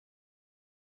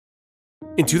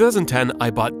In 2010, I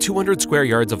bought 200 square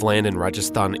yards of land in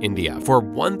Rajasthan, India for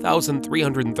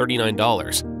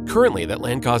 $1,339. Currently, that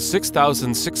land costs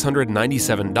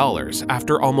 $6,697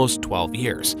 after almost 12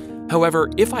 years. However,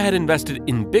 if I had invested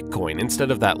in Bitcoin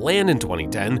instead of that land in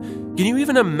 2010, can you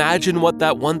even imagine what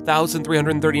that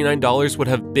 $1,339 would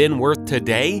have been worth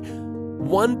today?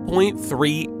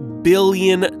 $1.3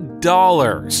 billion.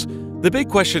 The big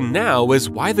question now is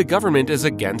why the government is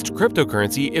against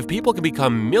cryptocurrency if people can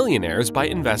become millionaires by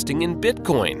investing in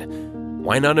Bitcoin.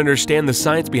 Why not understand the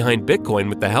science behind Bitcoin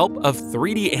with the help of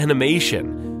 3D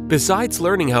animation? Besides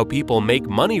learning how people make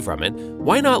money from it,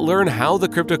 why not learn how the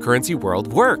cryptocurrency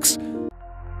world works?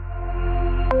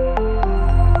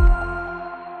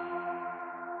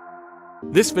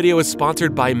 This video is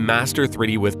sponsored by Master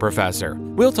 3D with Professor.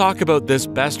 We'll talk about this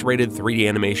best-rated 3D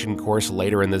animation course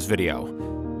later in this video.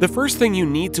 The first thing you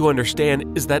need to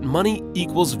understand is that money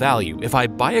equals value. If I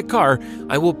buy a car,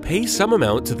 I will pay some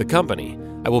amount to the company.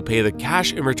 I will pay the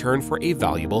cash in return for a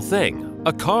valuable thing,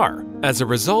 a car. As a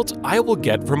result, I will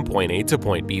get from point A to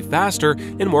point B faster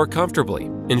and more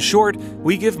comfortably. In short,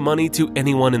 we give money to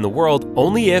anyone in the world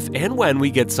only if and when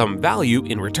we get some value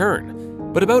in return.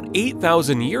 But about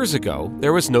 8,000 years ago,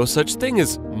 there was no such thing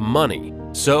as money.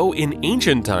 So, in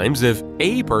ancient times, if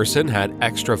A person had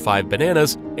extra 5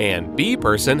 bananas and B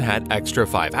person had extra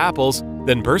 5 apples,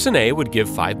 then person A would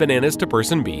give 5 bananas to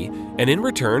person B, and in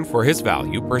return for his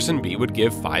value, person B would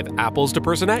give 5 apples to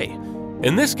person A.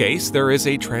 In this case, there is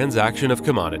a transaction of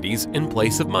commodities in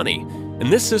place of money,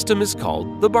 and this system is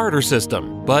called the barter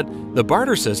system. But the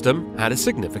barter system had a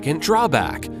significant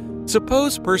drawback.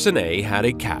 Suppose person A had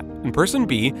a cat, and person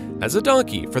B has a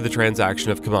donkey for the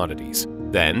transaction of commodities.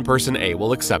 Then person A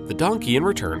will accept the donkey in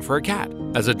return for a cat,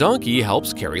 as a donkey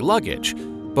helps carry luggage.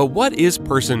 But what is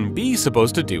person B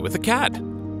supposed to do with a cat?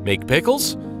 Make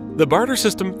pickles? The barter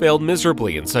system failed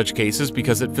miserably in such cases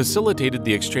because it facilitated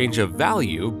the exchange of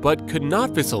value but could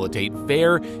not facilitate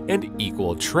fair and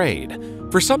equal trade.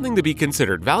 For something to be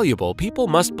considered valuable, people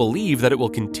must believe that it will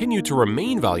continue to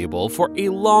remain valuable for a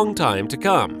long time to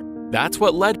come. That's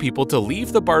what led people to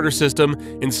leave the barter system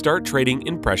and start trading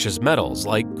in precious metals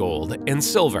like gold and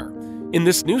silver. In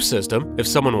this new system, if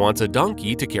someone wants a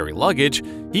donkey to carry luggage,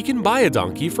 he can buy a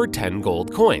donkey for 10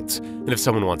 gold coins, and if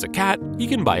someone wants a cat, he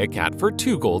can buy a cat for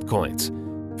 2 gold coins.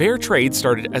 Fair trade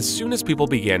started as soon as people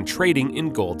began trading in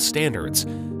gold standards.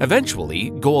 Eventually,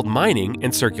 gold mining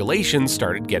and circulation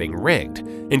started getting rigged,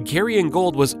 and carrying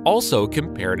gold was also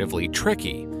comparatively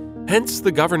tricky. Hence,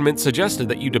 the government suggested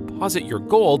that you deposit your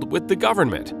gold with the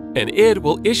government, and it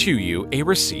will issue you a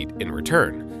receipt in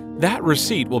return. That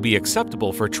receipt will be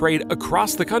acceptable for trade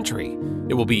across the country.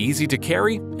 It will be easy to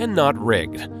carry and not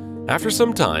rigged. After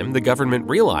some time, the government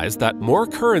realized that more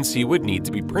currency would need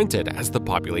to be printed as the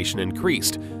population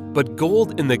increased, but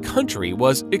gold in the country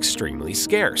was extremely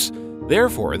scarce.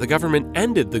 Therefore, the government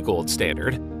ended the gold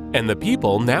standard, and the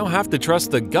people now have to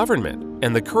trust the government,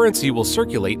 and the currency will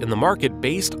circulate in the market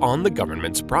based on the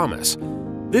government's promise.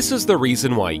 This is the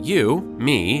reason why you,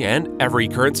 me, and every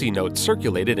currency note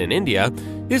circulated in India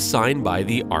is signed by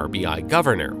the RBI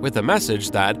governor with a message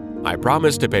that, "I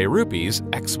promise to pay rupees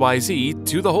XYZ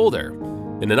to the holder."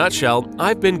 In a nutshell,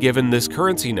 I've been given this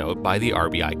currency note by the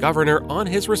RBI governor on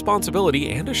his responsibility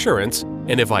and assurance,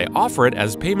 and if I offer it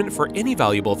as payment for any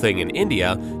valuable thing in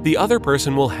India, the other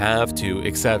person will have to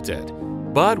accept it.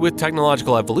 But with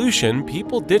technological evolution,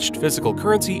 people ditched physical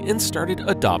currency and started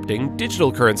adopting digital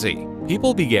currency.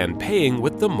 People began paying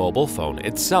with the mobile phone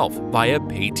itself via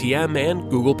Paytm and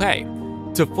Google Pay.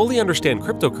 To fully understand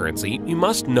cryptocurrency, you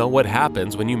must know what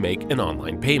happens when you make an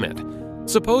online payment.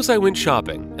 Suppose I went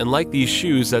shopping and like these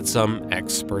shoes at some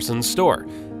X person's store.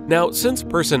 Now, since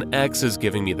person X is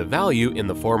giving me the value in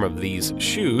the form of these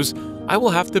shoes, I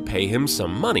will have to pay him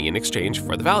some money in exchange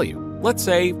for the value. Let's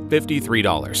say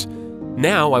 $53.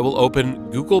 Now I will open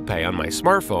Google Pay on my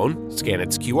smartphone, scan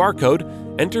its QR code,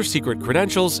 enter secret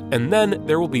credentials, and then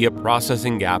there will be a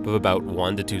processing gap of about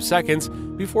 1 to 2 seconds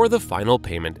before the final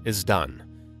payment is done.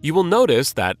 You will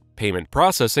notice that payment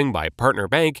processing by partner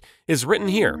bank is written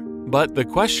here, but the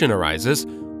question arises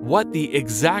what the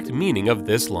exact meaning of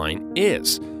this line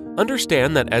is.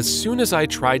 Understand that as soon as I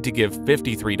tried to give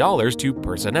 $53 to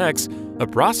person X, a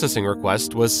processing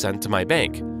request was sent to my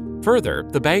bank. Further,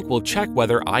 the bank will check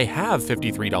whether I have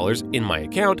 $53 in my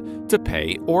account to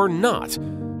pay or not.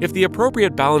 If the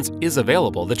appropriate balance is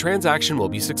available, the transaction will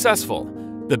be successful.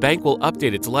 The bank will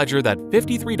update its ledger that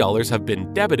 $53 have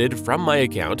been debited from my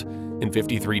account and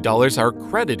 $53 are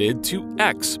credited to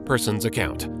X person's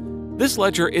account. This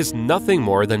ledger is nothing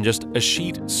more than just a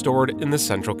sheet stored in the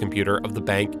central computer of the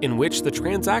bank in which the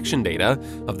transaction data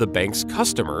of the bank's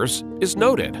customers is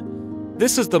noted.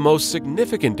 This is the most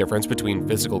significant difference between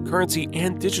physical currency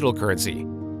and digital currency.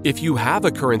 If you have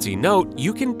a currency note,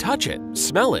 you can touch it,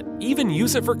 smell it, even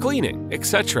use it for cleaning,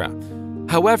 etc.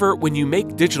 However, when you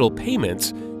make digital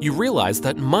payments, you realize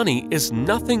that money is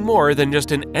nothing more than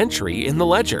just an entry in the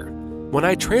ledger. When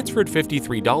I transferred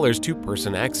 $53 to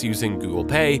person X using Google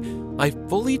Pay, I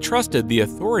fully trusted the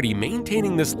authority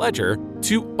maintaining this ledger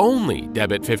to only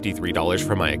debit $53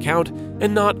 from my account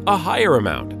and not a higher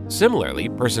amount. Similarly,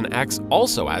 person X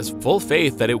also has full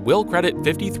faith that it will credit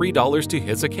 $53 to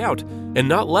his account and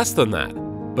not less than that.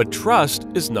 But trust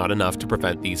is not enough to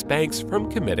prevent these banks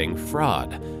from committing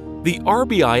fraud. The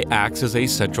RBI acts as a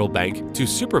central bank to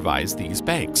supervise these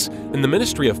banks, and the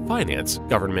Ministry of Finance,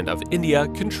 Government of India,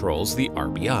 controls the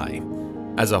RBI.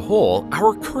 As a whole,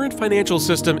 our current financial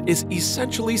system is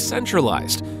essentially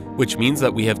centralized, which means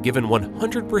that we have given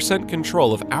 100%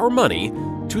 control of our money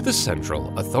to the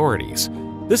central authorities.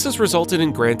 This has resulted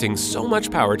in granting so much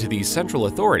power to these central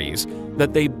authorities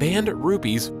that they banned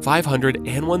rupees, 500,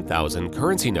 and 1,000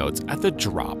 currency notes at the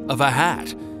drop of a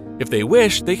hat. If they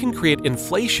wish, they can create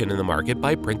inflation in the market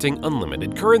by printing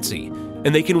unlimited currency,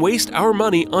 and they can waste our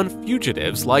money on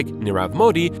fugitives like Nirav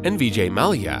Modi and Vijay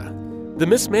Mallya. The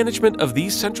mismanagement of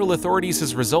these central authorities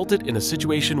has resulted in a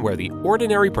situation where the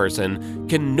ordinary person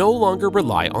can no longer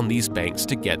rely on these banks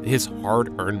to get his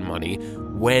hard-earned money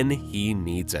when he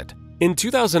needs it. In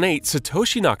 2008,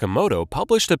 Satoshi Nakamoto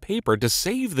published a paper to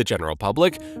save the general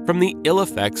public from the ill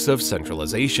effects of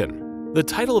centralization. The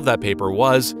title of that paper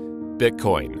was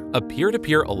Bitcoin, a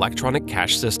peer-to-peer electronic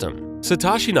cash system.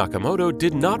 Satoshi Nakamoto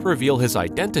did not reveal his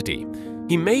identity.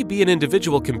 He may be an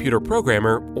individual computer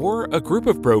programmer or a group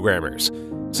of programmers.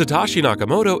 Satoshi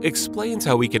Nakamoto explains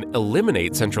how we can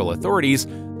eliminate central authorities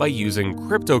by using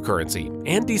cryptocurrency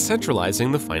and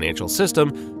decentralizing the financial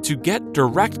system to get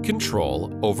direct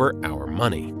control over our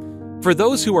money. For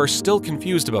those who are still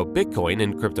confused about Bitcoin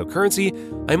and cryptocurrency,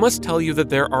 I must tell you that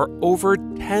there are over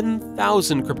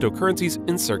 10,000 cryptocurrencies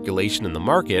in circulation in the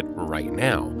market right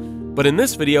now. But in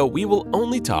this video, we will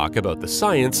only talk about the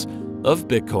science of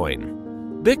Bitcoin.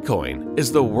 Bitcoin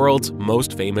is the world's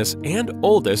most famous and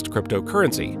oldest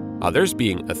cryptocurrency, others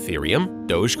being Ethereum,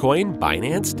 Dogecoin,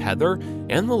 Binance, Tether,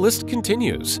 and the list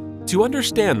continues. To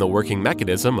understand the working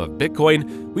mechanism of Bitcoin,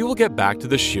 we will get back to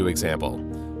the shoe example.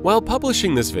 While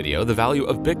publishing this video, the value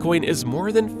of Bitcoin is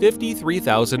more than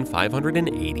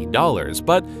 $53,580,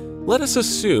 but let us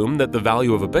assume that the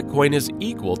value of a Bitcoin is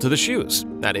equal to the shoes,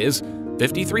 that is,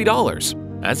 $53,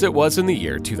 as it was in the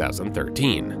year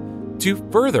 2013. To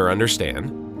further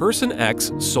understand, person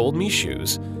X sold me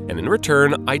shoes, and in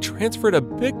return, I transferred a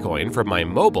Bitcoin from my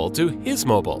mobile to his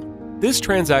mobile. This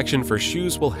transaction for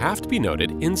shoes will have to be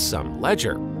noted in some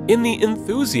ledger. In the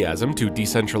enthusiasm to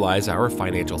decentralize our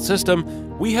financial system,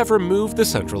 we have removed the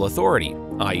central authority,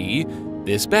 i.e.,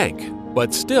 this bank.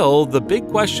 But still, the big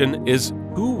question is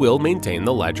who will maintain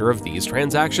the ledger of these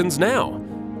transactions now?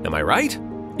 Am I right?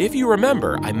 If you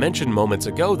remember, I mentioned moments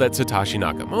ago that Satoshi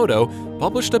Nakamoto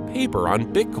published a paper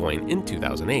on Bitcoin in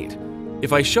 2008.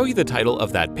 If I show you the title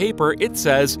of that paper, it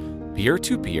says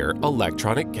Peer-to-Peer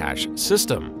Electronic Cash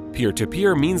System.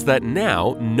 Peer-to-peer means that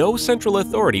now no central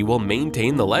authority will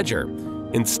maintain the ledger.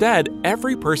 Instead,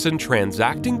 every person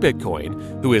transacting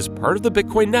Bitcoin who is part of the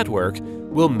Bitcoin network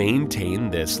will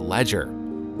maintain this ledger.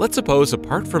 Let's suppose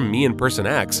apart from me and person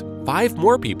X, 5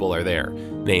 more people are there,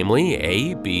 namely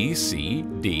A, B, C,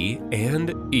 D,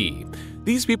 and E.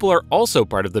 These people are also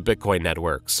part of the Bitcoin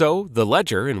network, so the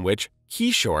ledger in which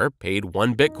Kishore paid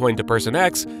 1 Bitcoin to person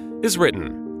X is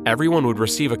written. Everyone would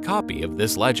receive a copy of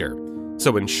this ledger.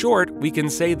 So in short, we can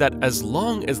say that as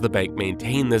long as the bank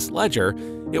maintained this ledger,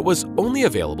 it was only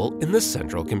available in the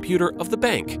central computer of the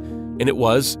bank, and it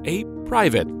was a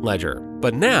private ledger.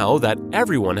 But now that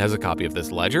everyone has a copy of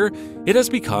this ledger, it has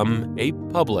become a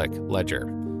public ledger.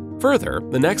 Further,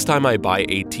 the next time I buy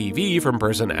a TV from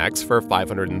person X for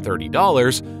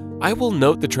 $530, I will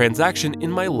note the transaction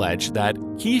in my ledge that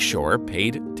Kishore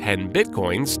paid 10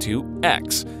 Bitcoins to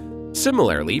X.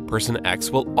 Similarly, person X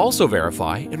will also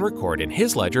verify and record in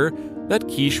his ledger that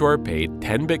Kishore paid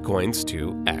 10 Bitcoins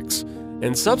to X.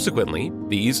 And subsequently,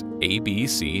 these A, B,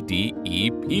 C, D,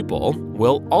 E people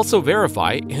will also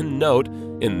verify and note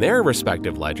in their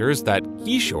respective ledgers that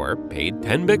Kishore paid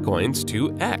 10 Bitcoins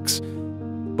to X.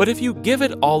 But if you give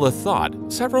it all a thought,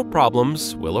 several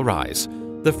problems will arise.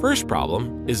 The first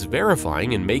problem is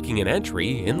verifying and making an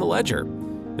entry in the ledger.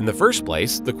 In the first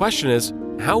place, the question is,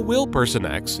 how will person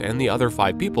X and the other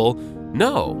 5 people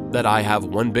know that I have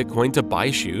 1 Bitcoin to buy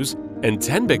shoes and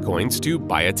 10 Bitcoins to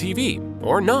buy a TV,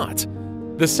 or not?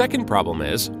 The second problem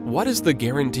is, what is the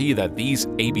guarantee that these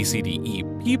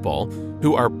ABCDE people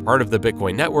who are part of the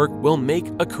Bitcoin network will make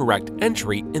a correct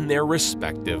entry in their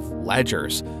respective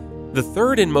ledgers? The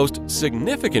third and most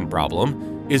significant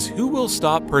problem is who will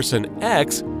stop person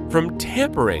X from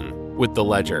tampering with the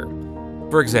ledger.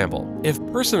 For example, if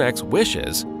person X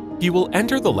wishes, he will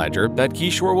enter the ledger that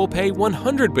Kishore will pay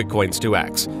 100 Bitcoins to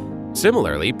X.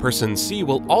 Similarly, person C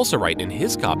will also write in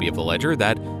his copy of the ledger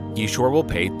that Kishore will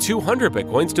pay 200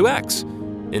 Bitcoins to X.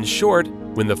 In short,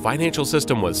 when the financial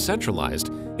system was centralized,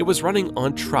 it was running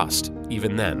on trust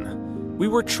even then. We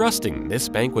were trusting this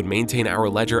bank would maintain our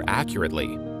ledger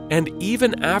accurately. And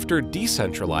even after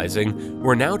decentralizing,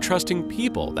 we're now trusting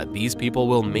people that these people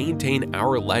will maintain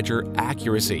our ledger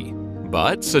accuracy.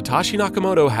 But Satoshi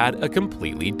Nakamoto had a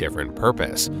completely different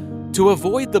purpose. To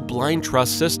avoid the blind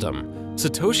trust system,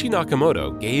 Satoshi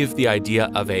Nakamoto gave the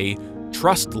idea of a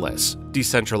trustless,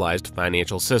 decentralized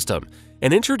financial system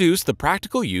and introduced the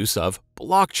practical use of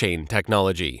blockchain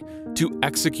technology to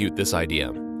execute this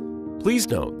idea. Please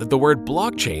note that the word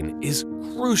blockchain is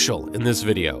crucial in this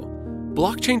video.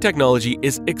 Blockchain technology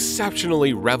is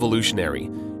exceptionally revolutionary,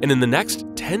 and in the next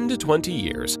 10 to 20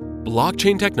 years,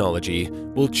 blockchain technology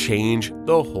will change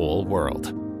the whole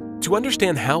world. To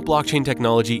understand how blockchain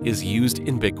technology is used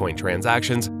in Bitcoin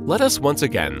transactions, let us once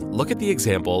again look at the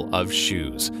example of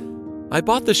shoes. I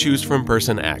bought the shoes from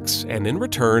person X, and in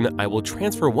return, I will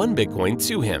transfer 1 Bitcoin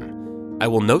to him. I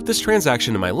will note this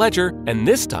transaction in my ledger, and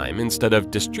this time, instead of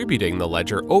distributing the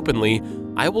ledger openly,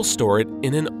 I will store it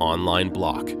in an online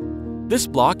block. This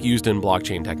block used in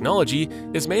blockchain technology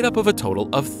is made up of a total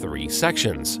of 3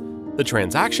 sections. The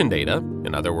transaction data,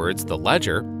 in other words, the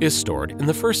ledger, is stored in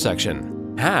the first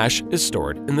section. Hash is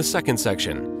stored in the second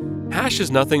section. Hash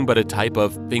is nothing but a type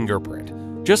of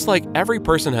fingerprint. Just like every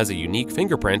person has a unique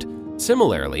fingerprint,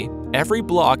 similarly, every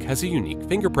block has a unique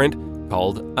fingerprint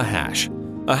called a hash.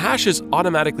 A hash is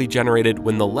automatically generated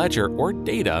when the ledger or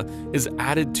data is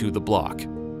added to the block.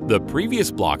 The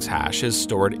previous block's hash is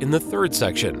stored in the third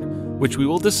section, which we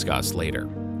will discuss later.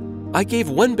 I gave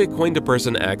 1 Bitcoin to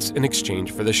person X in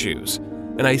exchange for the shoes,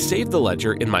 and I saved the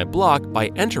ledger in my block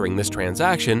by entering this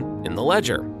transaction in the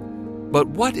ledger. But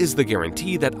what is the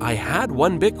guarantee that I had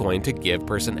 1 Bitcoin to give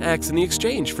person X in the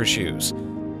exchange for shoes?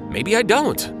 Maybe I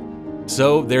don't.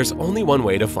 So there's only one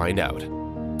way to find out.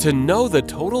 To know the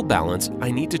total balance,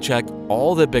 I need to check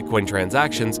all the Bitcoin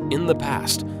transactions in the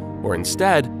past, or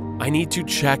instead, I need to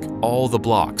check all the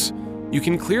blocks. You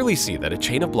can clearly see that a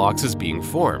chain of blocks is being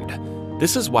formed.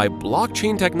 This is why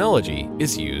blockchain technology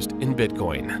is used in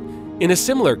Bitcoin. In a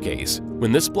similar case,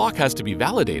 when this block has to be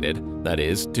validated, that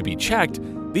is, to be checked,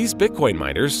 these Bitcoin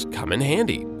miners come in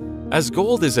handy. As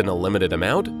gold is in a limited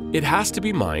amount, it has to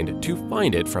be mined to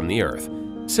find it from the earth.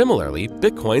 Similarly,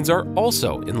 Bitcoins are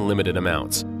also in limited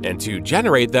amounts, and to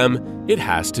generate them, it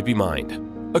has to be mined.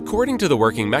 According to the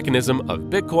working mechanism of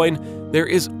Bitcoin, there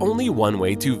is only one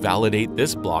way to validate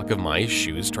this block of my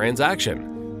shoes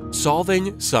transaction: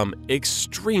 solving some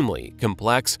extremely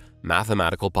complex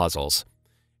mathematical puzzles.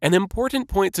 An important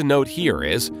point to note here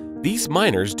is, these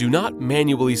miners do not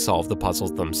manually solve the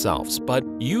puzzles themselves, but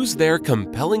use their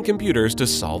compelling computers to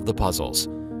solve the puzzles.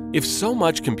 If so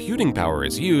much computing power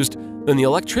is used, then the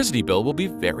electricity bill will be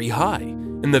very high,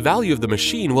 and the value of the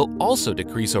machine will also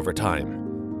decrease over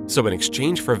time. So in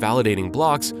exchange for validating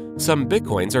blocks, some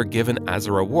Bitcoins are given as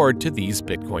a reward to these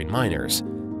Bitcoin miners.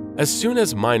 As soon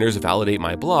as miners validate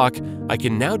my block, I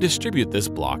can now distribute this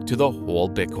block to the whole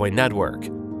Bitcoin network.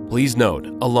 Please note,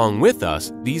 along with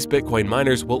us, these Bitcoin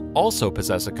miners will also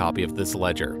possess a copy of this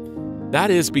ledger. That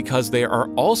is because they are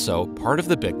also part of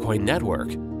the Bitcoin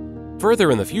network.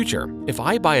 Further in the future, if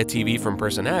I buy a TV from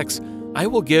person X, I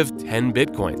will give 10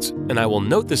 Bitcoins, and I will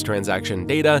note this transaction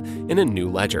data in a new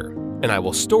ledger, and I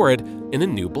will store it in a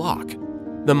new block.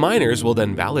 The miners will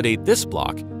then validate this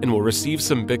block and will receive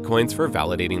some Bitcoins for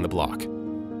validating the block.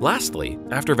 Lastly,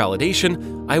 after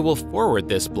validation, I will forward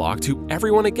this block to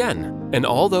everyone again, and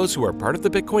all those who are part of the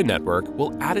Bitcoin network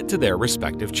will add it to their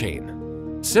respective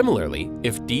chain. Similarly,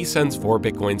 if D sends 4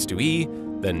 Bitcoins to E,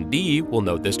 then D will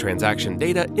note this transaction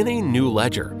data in a new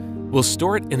ledger, will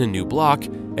store it in a new block,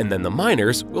 and then the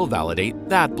miners will validate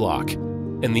that block.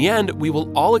 In the end, we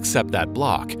will all accept that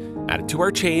block, add it to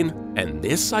our chain, and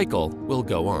this cycle will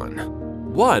go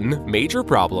on. One major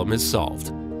problem is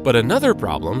solved. But another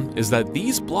problem is that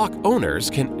these block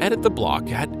owners can edit the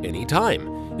block at any time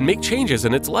and make changes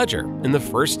in its ledger in the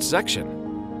first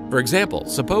section. For example,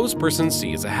 suppose person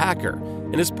C is a hacker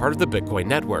and is part of the Bitcoin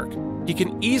network. He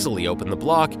can easily open the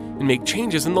block and make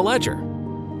changes in the ledger.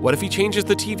 What if he changes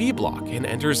the TV block and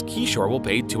enters Kishore will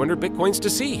pay 200 Bitcoins to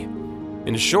C?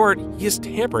 In short, he is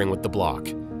tampering with the block.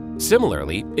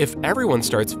 Similarly, if everyone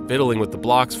starts fiddling with the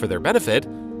blocks for their benefit,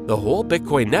 the whole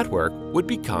Bitcoin network would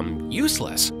become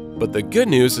useless. But the good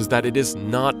news is that it is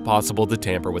not possible to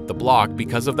tamper with the block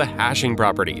because of the hashing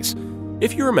properties.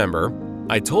 If you remember,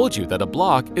 I told you that a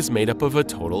block is made up of a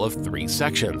total of 3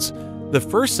 sections. The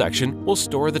first section will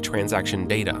store the transaction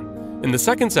data. In the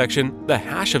second section, the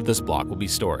hash of this block will be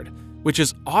stored, which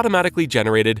is automatically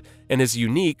generated and is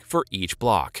unique for each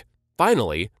block.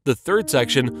 Finally, the third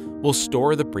section will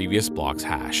store the previous block's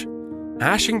hash.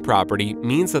 Hashing property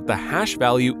means that the hash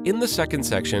value in the second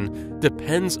section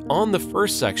depends on the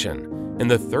first section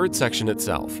and the third section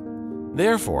itself.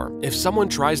 Therefore, if someone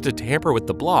tries to tamper with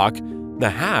the block, the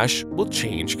hash will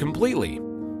change completely.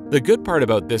 The good part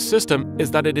about this system is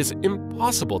that it is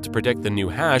impossible to predict the new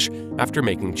hash after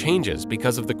making changes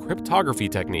because of the cryptography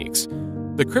techniques.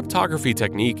 The cryptography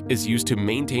technique is used to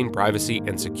maintain privacy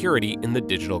and security in the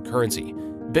digital currency,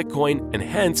 Bitcoin, and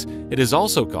hence it is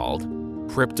also called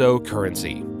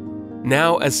cryptocurrency.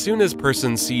 Now, as soon as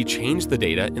person C changed the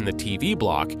data in the TV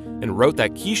block and wrote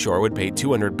that Kishore would pay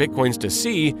 200 Bitcoins to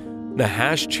C, the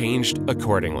hash changed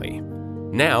accordingly.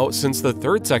 Now, since the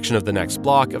third section of the next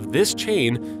block of this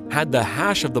chain had the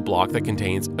hash of the block that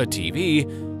contains a TV,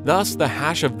 thus the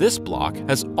hash of this block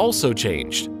has also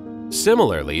changed.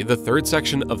 Similarly, the third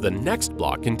section of the next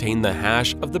block contained the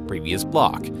hash of the previous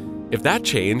block. If that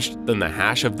changed, then the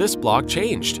hash of this block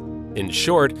changed. In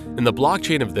short, in the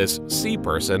blockchain of this C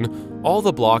person, all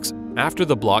the blocks after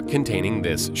the block containing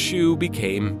this shoe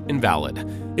became invalid.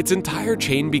 Its entire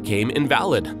chain became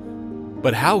invalid.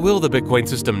 But how will the Bitcoin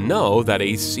system know that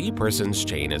a C person's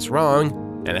chain is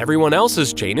wrong and everyone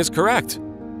else's chain is correct?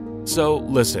 So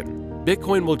listen,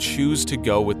 Bitcoin will choose to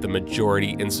go with the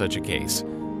majority in such a case,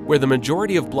 where the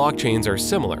majority of blockchains are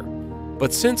similar.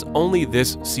 But since only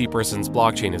this C person's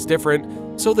blockchain is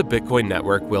different, so the Bitcoin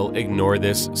network will ignore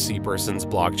this C person's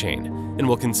blockchain and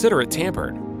will consider it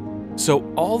tampered. So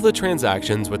all the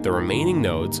transactions with the remaining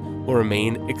nodes will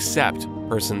remain except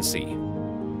person C.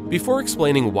 Before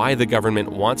explaining why the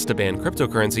government wants to ban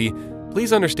cryptocurrency,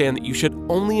 please understand that you should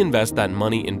only invest that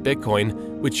money in Bitcoin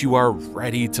which you are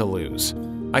ready to lose.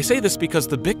 I say this because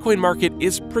the Bitcoin market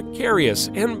is precarious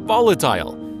and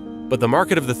volatile, but the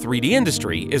market of the 3D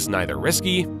industry is neither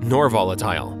risky nor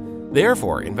volatile.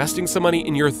 Therefore, investing some money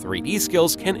in your 3D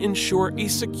skills can ensure a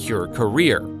secure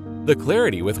career. The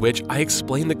clarity with which I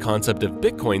explain the concept of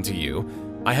Bitcoin to you,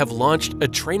 I have launched a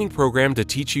training program to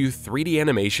teach you 3D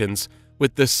animations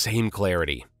with the same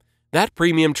clarity. That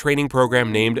premium training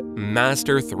program named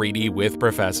Master 3D with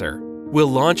Professor will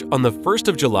launch on the 1st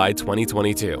of July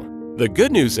 2022. The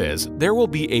good news is there will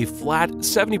be a flat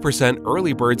 70%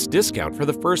 early birds discount for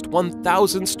the first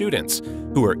 1,000 students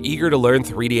who are eager to learn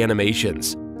 3D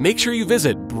animations. Make sure you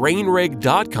visit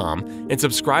brainrig.com and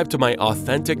subscribe to my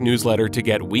authentic newsletter to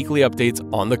get weekly updates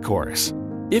on the course.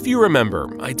 If you remember,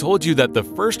 I told you that the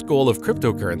first goal of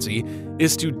cryptocurrency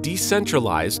is to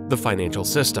decentralize the financial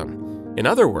system. In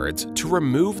other words, to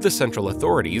remove the central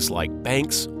authorities like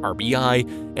banks,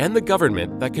 RBI, and the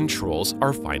government that controls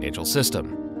our financial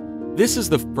system. This is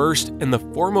the first and the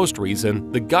foremost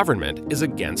reason the government is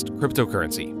against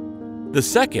cryptocurrency. The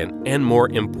second and more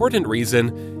important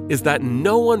reason is that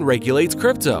no one regulates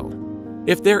crypto.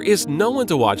 If there is no one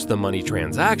to watch the money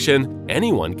transaction,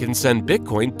 anyone can send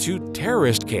Bitcoin to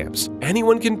terrorist camps.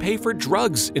 Anyone can pay for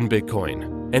drugs in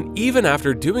Bitcoin. And even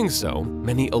after doing so,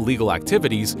 many illegal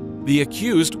activities, the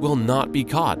accused will not be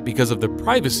caught because of the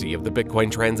privacy of the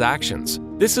Bitcoin transactions.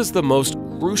 This is the most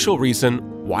crucial reason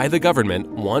why the government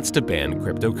wants to ban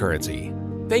cryptocurrency.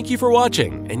 Thank you for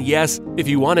watching, and yes, if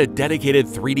you want a dedicated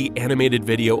 3D animated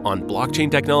video on blockchain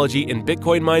technology and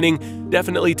Bitcoin mining,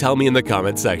 definitely tell me in the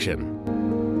comments section.